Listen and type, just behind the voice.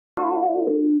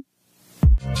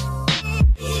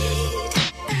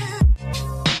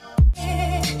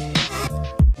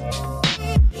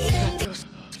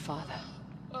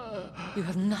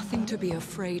have nothing to be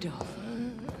afraid of.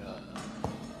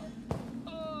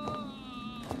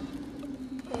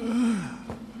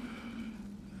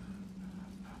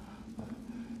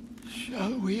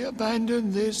 Shall we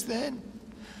abandon this then?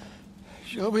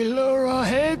 Shall we lower our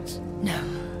heads? No,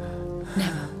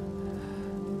 never.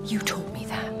 You taught me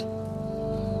that.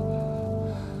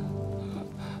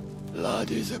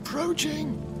 Blood is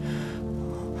approaching.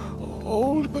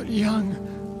 Old but young.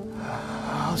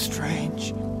 How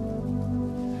strange.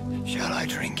 Shall I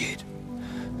drink it?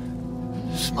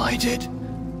 Smite it?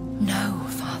 No,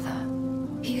 Father.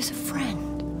 He is a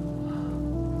friend.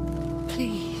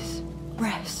 Please,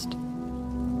 rest.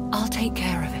 I'll take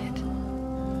care of it.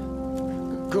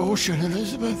 Caution,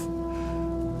 Elizabeth.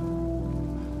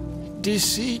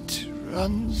 Deceit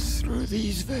runs through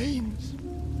these veins.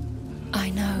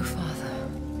 I know, Father.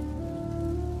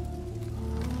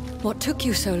 What took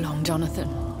you so long, Jonathan?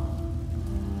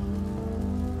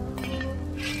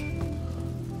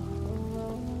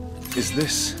 Is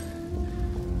this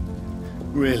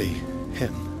really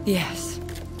him? Yes.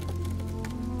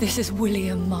 This is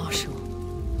William Marshall,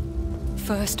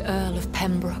 1st Earl of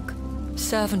Pembroke,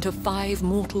 servant of 5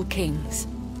 mortal kings,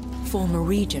 former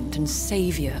regent and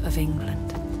savior of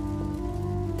England.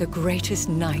 The greatest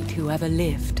knight who ever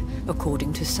lived,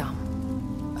 according to some.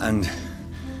 And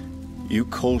you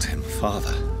called him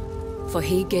father? For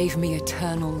he gave me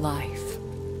eternal life,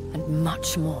 and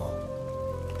much more.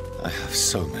 I have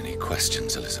so many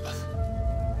questions, Elizabeth.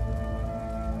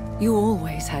 You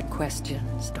always had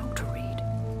questions, Dr. Reed.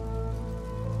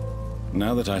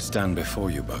 Now that I stand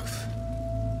before you both,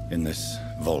 in this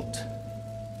vault,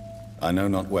 I know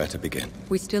not where to begin.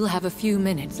 We still have a few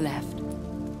minutes left.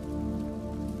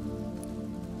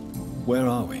 Where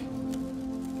are we?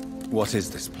 What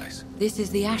is this place? This is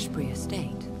the Ashbury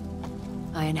estate.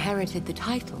 I inherited the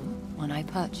title when I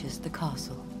purchased the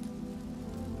castle.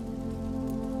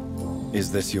 Is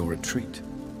this your retreat?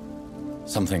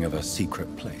 Something of a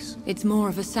secret place? It's more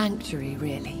of a sanctuary,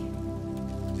 really.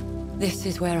 This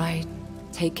is where I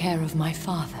take care of my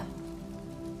father.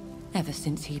 Ever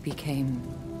since he became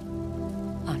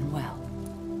unwell.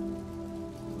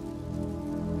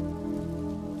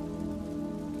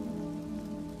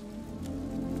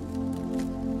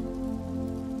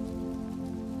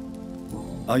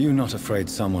 Are you not afraid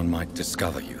someone might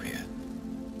discover you here?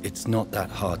 It's not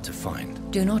that hard to find.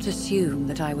 Do not assume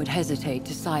that I would hesitate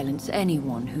to silence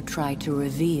anyone who tried to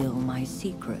reveal my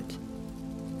secret.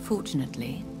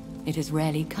 Fortunately, it has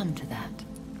rarely come to that.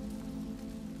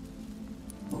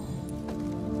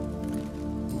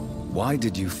 Why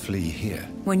did you flee here?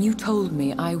 When you told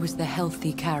me I was the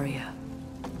healthy carrier,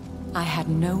 I had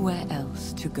nowhere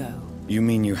else to go. You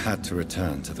mean you had to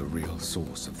return to the real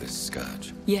source of this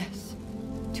scourge? Yes,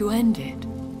 to end it,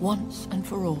 once and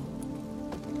for all.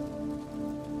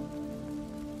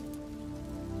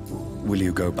 Will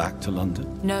you go back to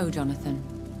London? No, Jonathan.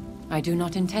 I do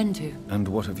not intend to. And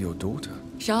what of your daughter?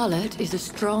 Charlotte is a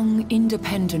strong,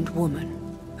 independent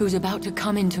woman who's about to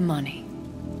come into money.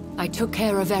 I took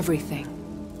care of everything.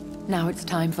 Now it's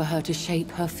time for her to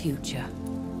shape her future.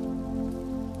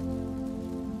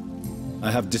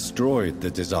 I have destroyed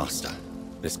the disaster,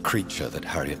 this creature that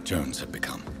Harriet Jones had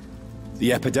become.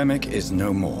 The epidemic is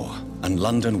no more, and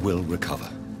London will recover.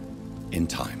 In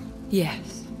time.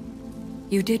 Yes.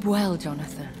 You did well,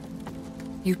 Jonathan.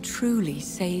 You truly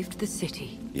saved the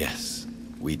city. Yes,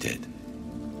 we did.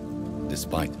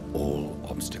 Despite all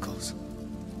obstacles.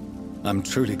 I'm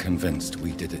truly convinced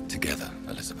we did it together,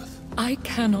 Elizabeth. I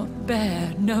cannot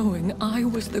bear knowing I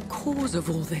was the cause of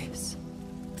all this.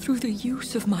 Through the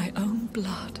use of my own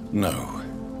blood. No.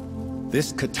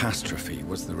 This catastrophe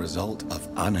was the result of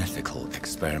unethical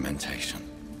experimentation.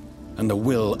 And the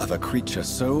will of a creature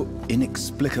so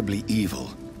inexplicably evil,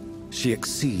 she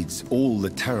exceeds all the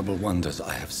terrible wonders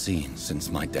I have seen since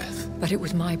my death. But it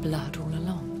was my blood all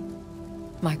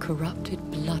along. My corrupted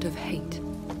blood of hate.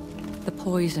 The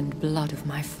poisoned blood of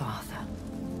my father.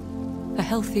 A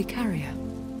healthy carrier.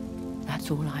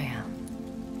 That's all I am.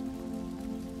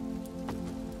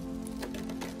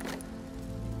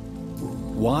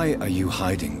 Why are you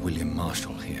hiding William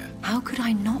Marshall here? How could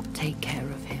I not take care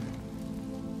of him?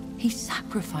 He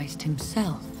sacrificed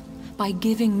himself by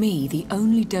giving me the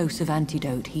only dose of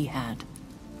antidote he had.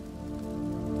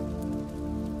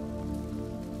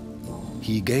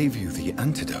 He gave you the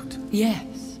antidote?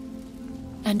 Yes.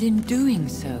 And in doing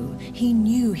so, he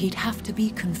knew he'd have to be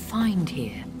confined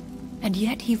here. And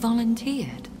yet he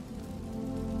volunteered.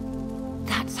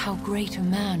 That's how great a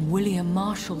man William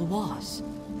Marshall was.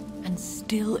 And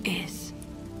still is.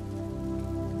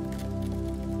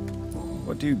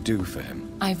 What do you do for him?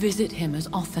 I visit him as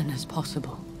often as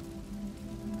possible.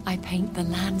 I paint the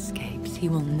landscapes he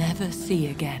will never see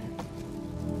again.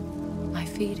 I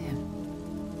feed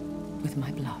him with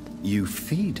my blood. You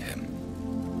feed him?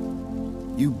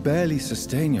 You barely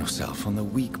sustain yourself on the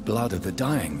weak blood of the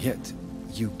dying, yet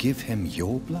you give him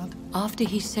your blood? After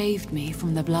he saved me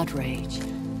from the blood rage,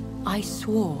 I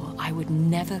swore I would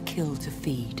never kill to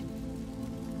feed.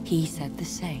 He said the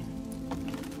same.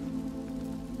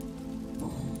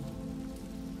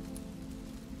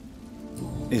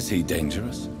 Is he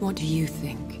dangerous? What do you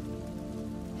think?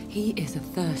 He is a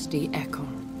thirsty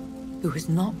Ekon who has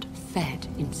not fed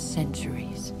in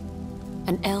centuries.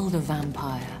 An elder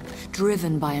vampire,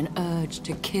 driven by an urge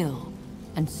to kill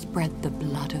and spread the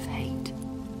blood of hate.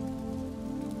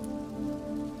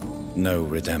 No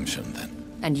redemption,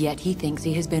 then? And yet he thinks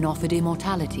he has been offered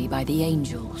immortality by the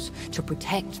angels to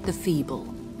protect the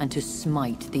feeble and to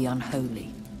smite the unholy.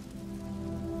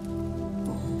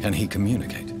 Can he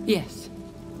communicate? Yes.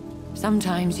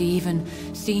 Sometimes he even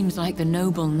seems like the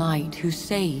noble knight who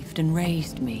saved and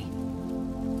raised me.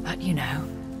 But you know,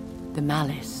 the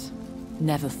malice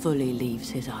never fully leaves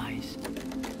his eyes.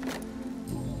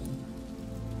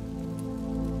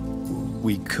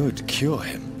 We could cure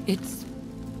him. It's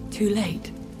too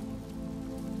late.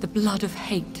 The blood of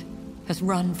hate has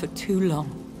run for too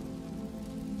long.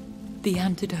 The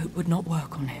antidote would not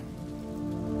work on him.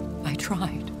 I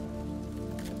tried.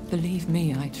 Believe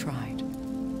me, I tried.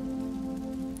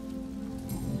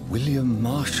 William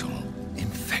Marshall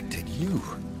infected you.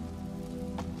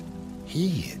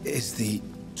 He is the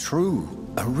true,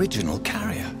 original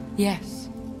carrier. Yes.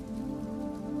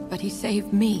 But he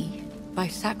saved me by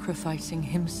sacrificing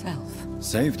himself.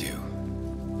 Saved you?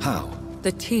 How?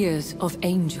 The tears of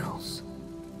angels.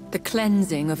 The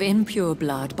cleansing of impure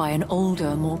blood by an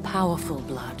older, more powerful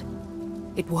blood.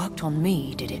 It worked on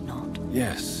me, did it not?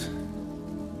 Yes.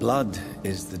 Blood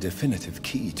is the definitive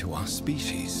key to our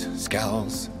species.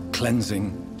 Scowls,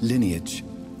 cleansing, lineage.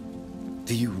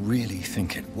 Do you really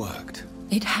think it worked?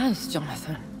 It has,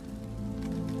 Jonathan.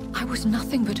 I was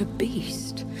nothing but a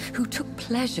beast who took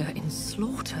pleasure in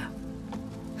slaughter.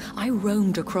 I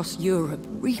roamed across Europe,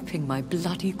 reaping my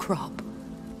bloody crop.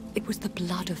 It was the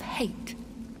blood of hate,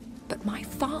 but my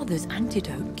father's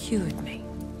antidote cured me.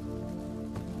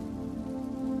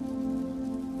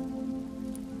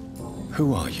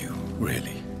 Who are you,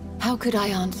 really? How could I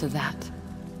answer that?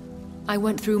 I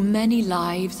went through many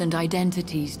lives and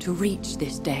identities to reach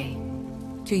this day.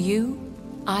 To you,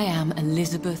 I am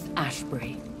Elizabeth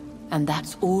Ashbury, and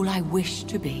that's all I wish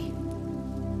to be.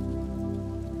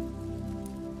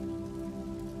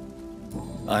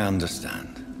 I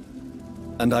understand.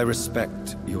 And I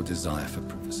respect your desire for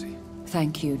privacy.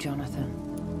 Thank you, Jonathan.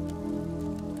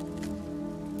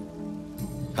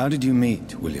 How did you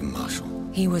meet William Marshall?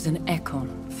 He was an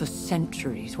Ekon for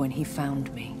centuries when he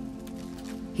found me.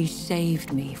 He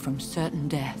saved me from certain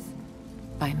death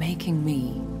by making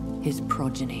me his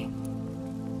progeny.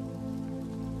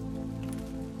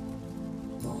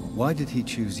 Why did he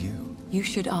choose you? You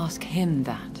should ask him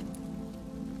that.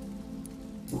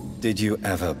 Did you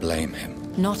ever blame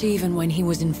him? Not even when he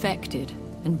was infected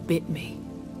and bit me.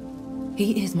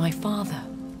 He is my father.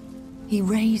 He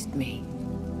raised me.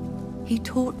 He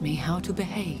taught me how to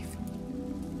behave.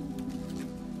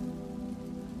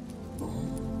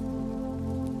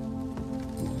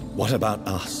 What about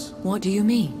us? What do you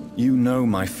mean? You know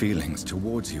my feelings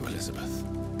towards you, Elizabeth.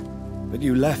 But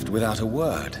you left without a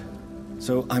word.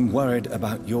 So I'm worried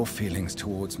about your feelings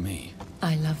towards me.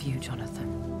 I love you, Jonathan.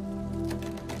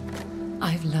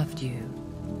 I've loved you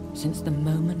since the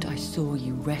moment I saw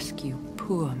you rescue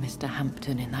poor Mr.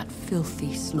 Hampton in that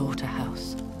filthy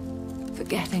slaughterhouse.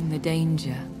 Forgetting the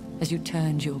danger as you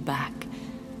turned your back,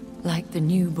 like the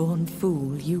newborn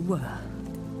fool you were.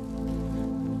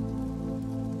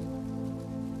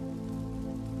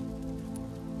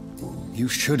 You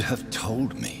should have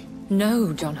told me.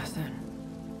 No, Jonathan.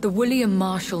 The William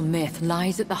Marshall myth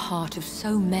lies at the heart of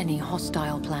so many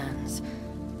hostile plans.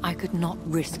 I could not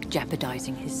risk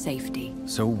jeopardizing his safety.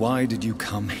 So why did you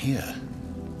come here?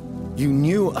 You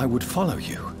knew I would follow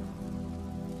you.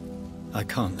 I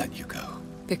can't let you go.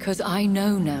 Because I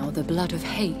know now the blood of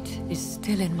hate is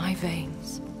still in my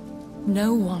veins.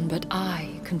 No one but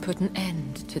I can put an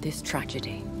end to this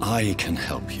tragedy. I can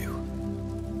help you.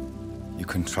 You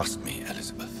can trust me,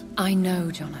 Elizabeth. I know,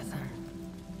 Jonathan.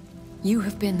 You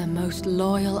have been the most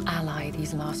loyal ally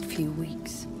these last few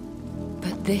weeks.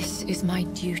 But this is my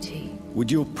duty.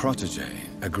 Would your protege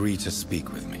agree to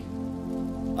speak with me?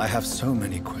 I have so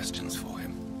many questions for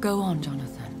him. Go on,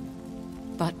 Jonathan.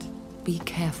 But be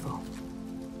careful.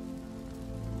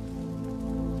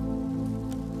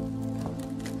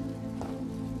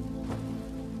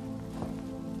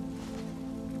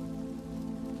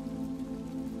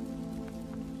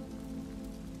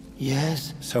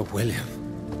 Yes. Sir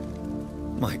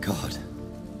William. My God.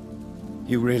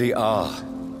 You really are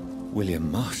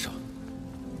William Marshall.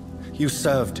 You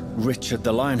served Richard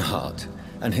the Lionheart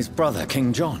and his brother,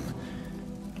 King John.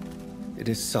 It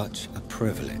is such a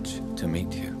privilege to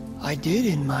meet you. I did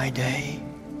in my day.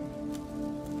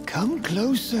 Come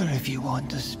closer if you want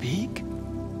to speak.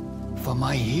 For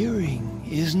my hearing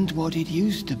isn't what it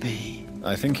used to be.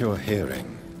 I think your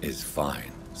hearing is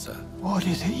fine, sir. What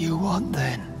is it you want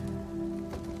then?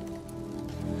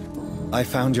 I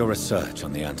found your research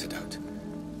on the antidote.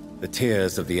 The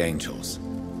tears of the angels.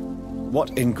 What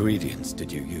ingredients did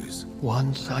you use?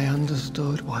 Once I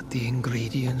understood what the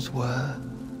ingredients were,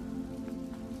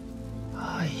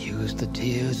 I used the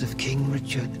tears of King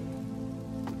Richard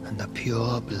and the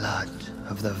pure blood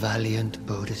of the valiant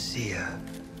Boadicea.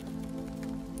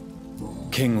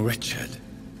 King Richard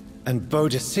and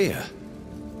Boadicea?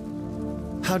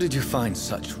 How did you find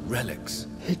such relics?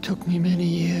 It took me many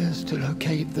years to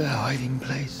locate their hiding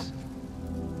place.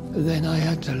 Then I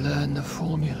had to learn the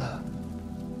formula.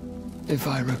 If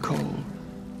I recall,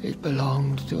 it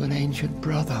belonged to an ancient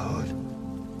brotherhood.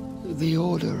 The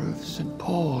Order of St.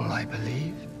 Paul, I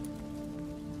believe.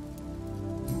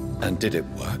 And did it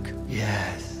work?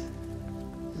 Yes.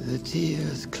 The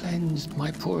tears cleansed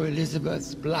my poor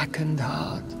Elizabeth's blackened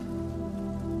heart.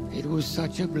 It was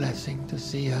such a blessing to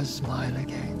see her smile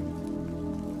again.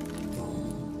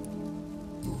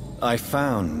 I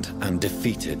found and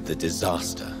defeated the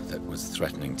disaster that was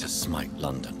threatening to smite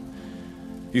London.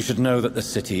 You should know that the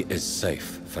city is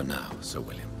safe for now, Sir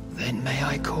William. Then may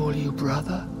I call you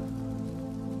brother?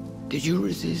 Did you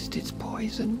resist its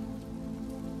poison?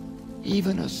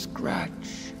 Even a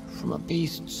scratch from a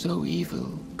beast so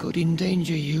evil could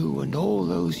endanger you and all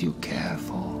those you care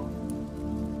for.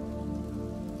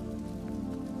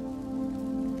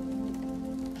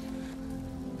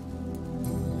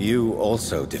 You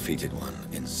also defeated one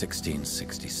in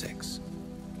 1666.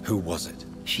 Who was it?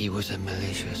 She was a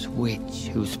malicious witch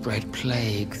who spread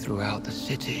plague throughout the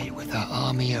city with her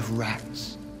army of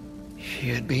rats. She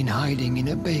had been hiding in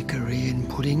a bakery in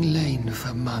Pudding Lane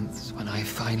for months when I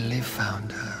finally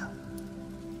found her.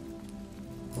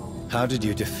 How did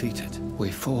you defeat it?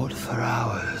 We fought for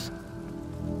hours.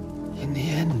 In the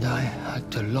end, I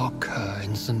had to lock her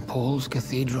in St. Paul's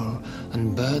Cathedral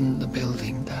and burn the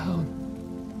building down.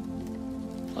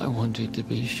 I wanted to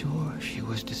be sure she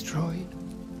was destroyed.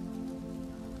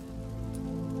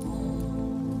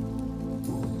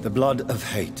 The blood of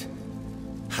hate.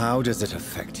 How does it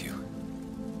affect you?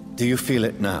 Do you feel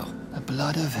it now? The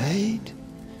blood of hate?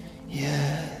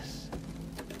 Yes.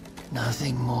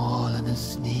 Nothing more than a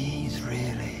sneeze,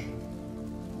 really.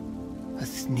 A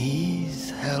sneeze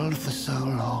held for so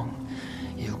long,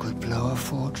 you could blow a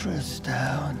fortress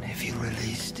down if you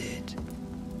released it.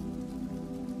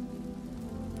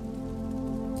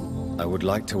 I would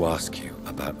like to ask you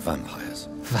about vampires.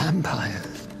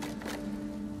 Vampires?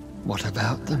 What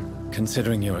about them?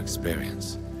 Considering your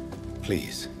experience,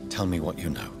 please tell me what you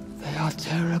know. They are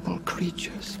terrible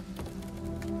creatures.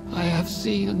 I have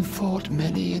seen and fought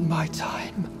many in my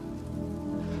time.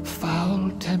 Foul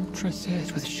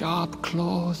temptresses with sharp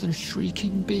claws and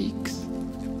shrieking beaks.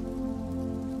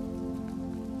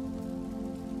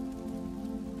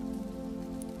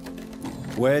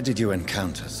 Where did you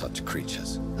encounter such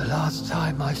creatures? The last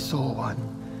time I saw one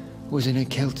was in a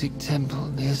Celtic temple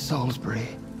near Salisbury.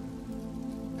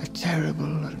 A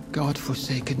terrible and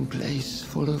god-forsaken place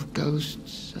full of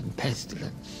ghosts and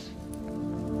pestilence.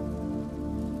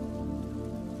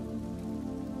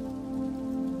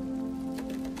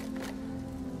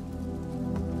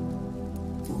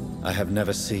 I have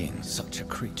never seen such a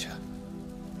creature.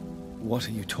 What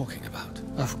are you talking about?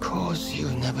 Of course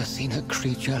you've never seen a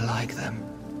creature like them.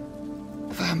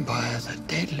 Vampires are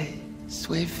deadly,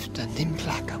 swift and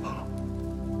implacable.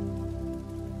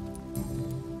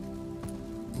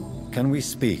 Can we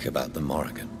speak about the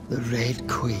Morrigan? The Red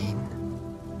Queen.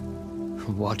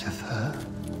 What of her?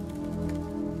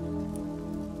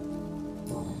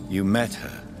 You met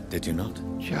her, did you not?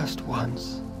 Just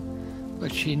once.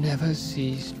 But she never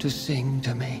ceased to sing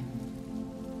to me.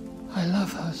 I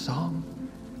love her song.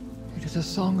 It is a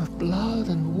song of blood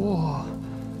and war.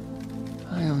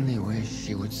 I only wish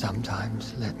she would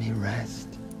sometimes let me rest.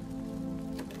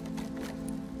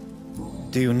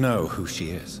 Do you know who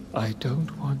she is? I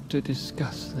don't want to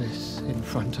discuss this in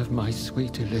front of my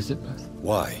sweet Elizabeth.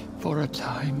 Why? For a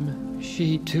time,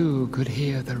 she too could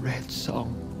hear the Red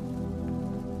Song.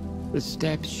 The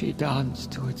steps she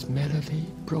danced to its melody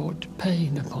brought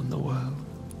pain upon the world.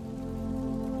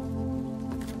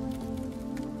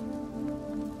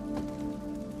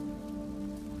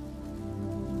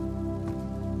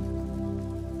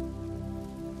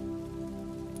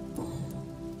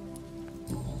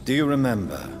 Do you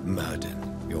remember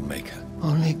Myrddin, your maker?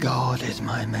 Only God is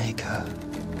my maker,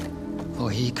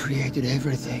 for he created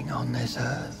everything on this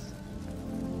earth.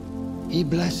 He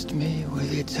blessed me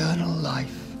with eternal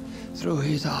life through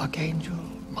his archangel,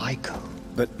 Michael.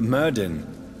 But Myrddin,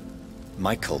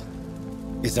 Michael,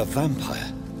 is a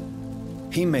vampire.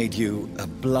 He made you a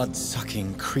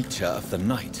blood-sucking creature of the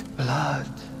night.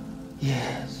 Blood,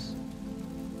 yes.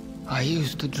 I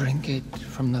used to drink it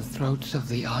from the throats of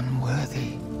the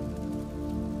unworthy.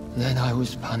 Then I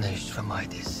was punished for my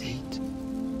deceit.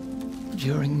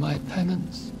 During my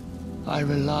penance, I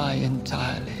rely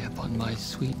entirely upon my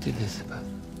sweet Elizabeth.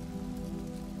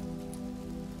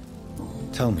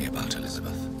 Tell me about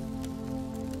Elizabeth.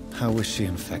 How was she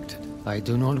infected? I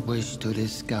do not wish to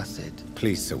discuss it.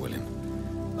 Please, Sir William.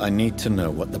 I need to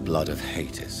know what the blood of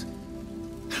hate is.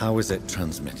 How is it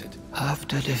transmitted?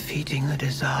 After defeating the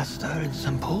disaster in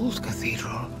St. Paul's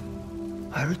Cathedral,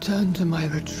 I returned to my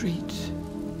retreat,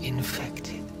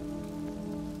 infected.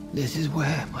 This is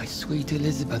where my sweet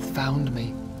Elizabeth found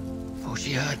me, for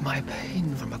she heard my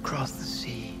pain from across the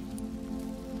sea.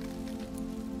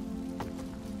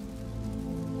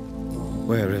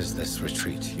 Where is this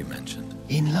retreat you mentioned?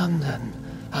 In London,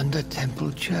 under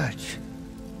Temple Church,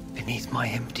 beneath my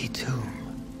empty tomb.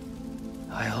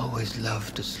 I always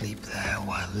loved to sleep there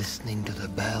while listening to the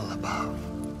bell above.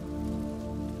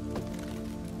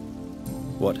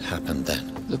 What happened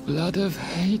then? The blood of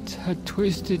hate had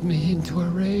twisted me into a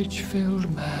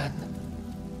rage-filled man.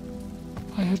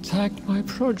 I attacked my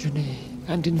progeny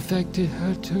and infected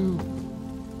her too.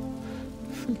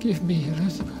 Forgive me,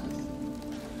 Elizabeth.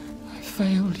 I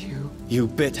failed you. You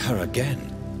bit her again?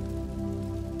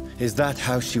 Is that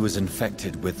how she was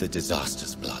infected with the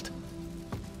disaster's blood?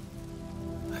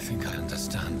 I think I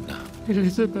understand now.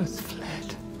 Elizabeth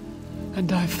fled,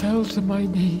 and I fell to my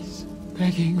knees,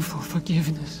 begging for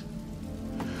forgiveness.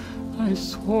 I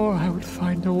swore I would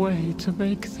find a way to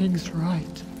make things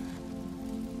right.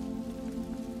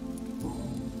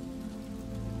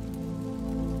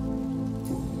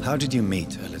 How did you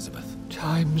meet Elizabeth?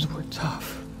 Times were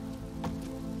tough.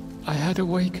 I had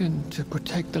awakened to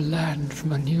protect the land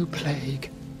from a new plague.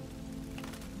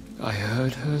 I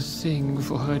heard her sing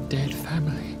for her dead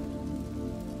family.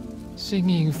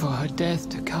 Singing for her death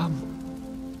to come.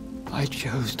 I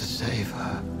chose to save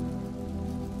her.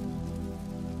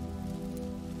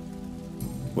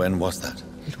 When was that?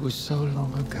 It was so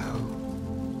long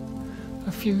ago.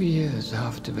 A few years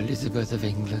after Elizabeth of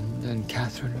England and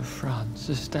Catherine of France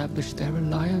established their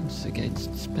alliance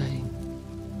against Spain.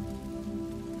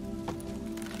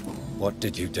 What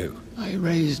did you do? I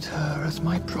raised her as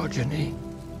my progeny.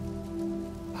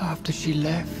 After she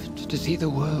left to see the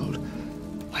world,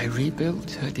 I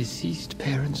rebuilt her deceased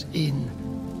parents' inn.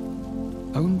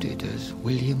 Owned it as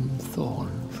William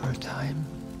Thorne for a time.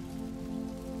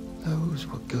 Those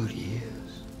were good years.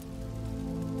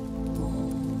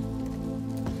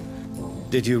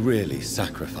 Did you really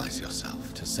sacrifice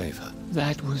yourself to save her?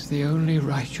 That was the only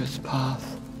righteous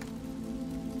path.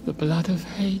 The blood of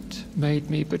hate made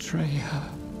me betray her.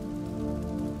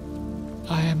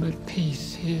 I am at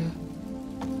peace here.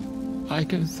 I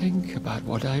can think about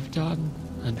what I've done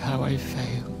and how I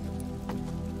failed.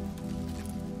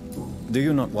 Do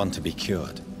you not want to be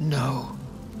cured? No.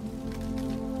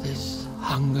 This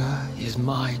hunger is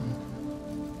mine.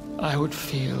 I would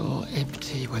feel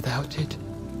empty without it.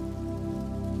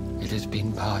 It has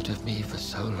been part of me for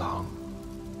so long.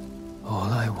 All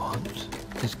I want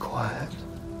is quiet.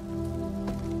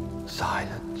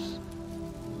 Silence.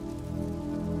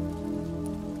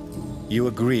 You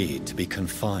agreed to be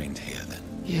confined here, then?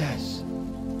 Yes.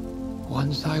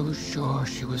 Once I was sure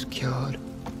she was cured,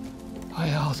 I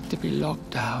asked to be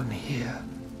locked down here.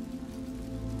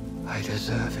 I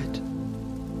deserve it.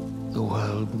 The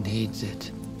world needs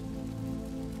it.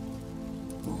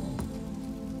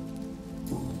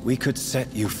 We could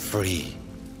set you free.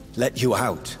 Let you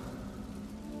out.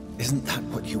 Isn't that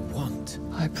what you want?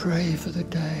 I pray for the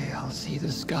day I'll see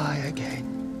the sky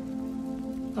again.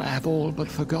 I have all but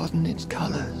forgotten its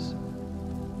colors.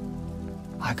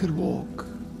 I could walk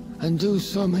and do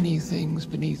so many things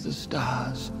beneath the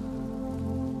stars.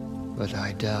 But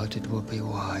I doubt it will be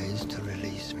wise to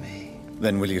release me.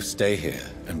 Then will you stay here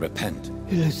and repent?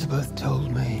 Elizabeth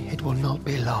told me it will not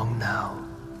be long now.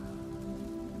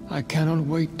 I cannot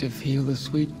wait to feel the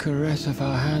sweet caress of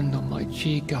her hand on my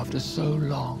cheek after so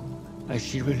long, as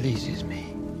she releases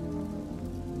me.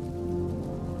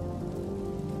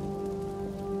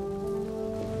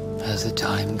 Has the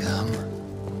time come?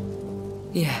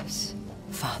 Yes,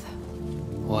 Father.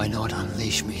 Why not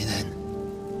unleash me then?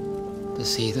 To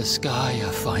see the sky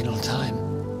a final time?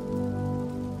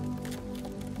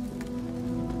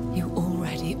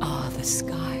 the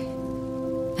sky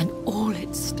and all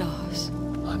its stars.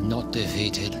 I'm not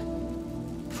defeated,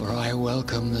 for I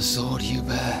welcome the sword you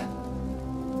bear,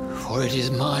 for it is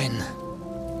mine.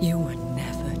 You were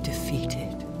never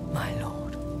defeated, my lord.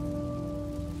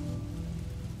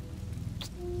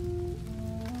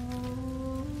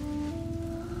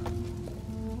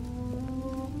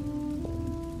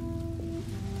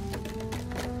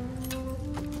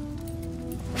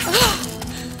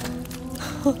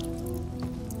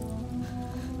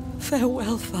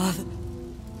 Farewell, Father.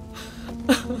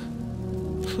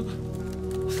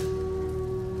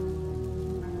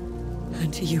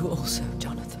 And to you also,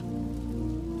 Jonathan.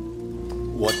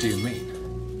 What do you mean?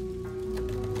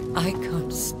 I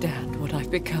can't stand what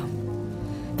I've become.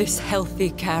 This healthy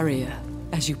carrier,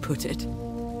 as you put it.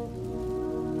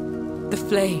 The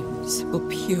flames will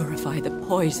purify the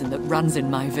poison that runs in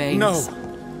my veins.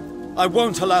 No! I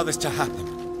won't allow this to happen.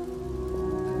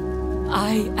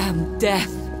 I am death,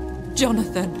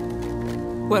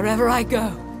 Jonathan. Wherever I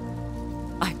go,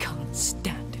 I can't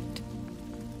stand it.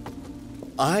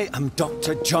 I am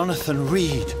Dr. Jonathan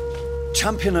Reed,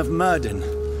 champion of Myrddin,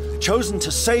 chosen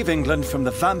to save England from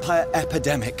the vampire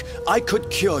epidemic. I could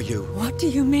cure you. What do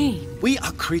you mean? We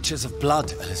are creatures of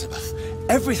blood, Elizabeth.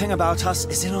 Everything about us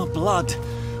is in our blood.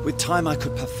 With time, I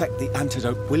could perfect the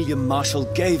antidote William Marshall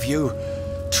gave you.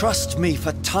 Trust me,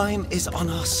 for time is on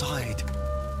our side.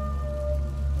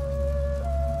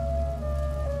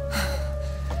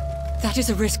 That is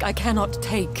a risk I cannot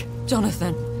take,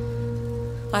 Jonathan.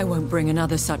 I won't bring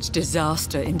another such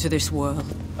disaster into this world.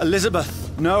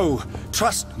 Elizabeth, no.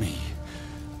 Trust me.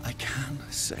 I can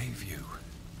save you.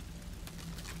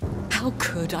 How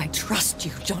could I trust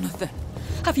you, Jonathan?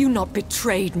 Have you not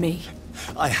betrayed me?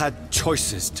 I had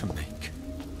choices to make.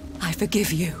 I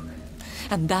forgive you,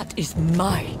 and that is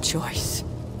my choice.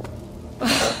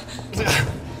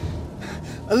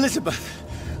 Elizabeth,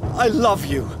 I love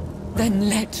you. Then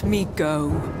let me go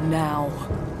now.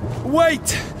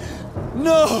 Wait!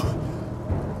 No!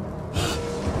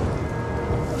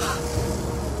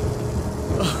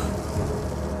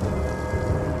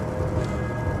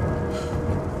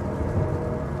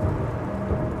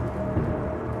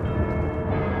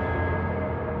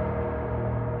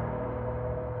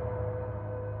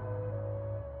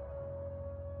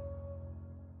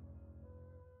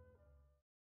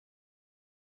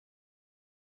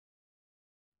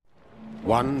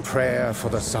 One prayer for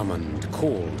the summoned,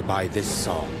 called by this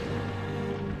song.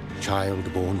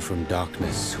 Child born from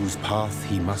darkness, whose path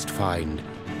he must find.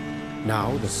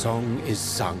 Now the song is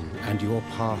sung, and your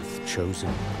path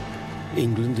chosen.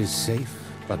 England is safe,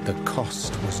 but the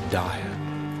cost was dire.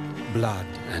 Blood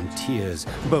and tears,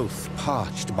 both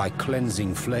parched by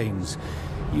cleansing flames.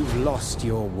 You've lost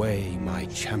your way, my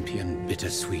champion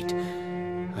bittersweet.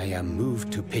 I am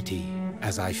moved to pity,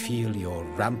 as I feel your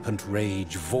rampant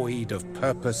rage void of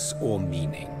purpose or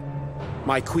meaning.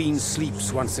 My queen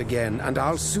sleeps once again, and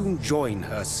I'll soon join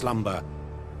her slumber,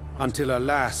 until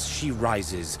alas she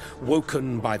rises,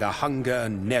 woken by the hunger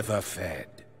never fed.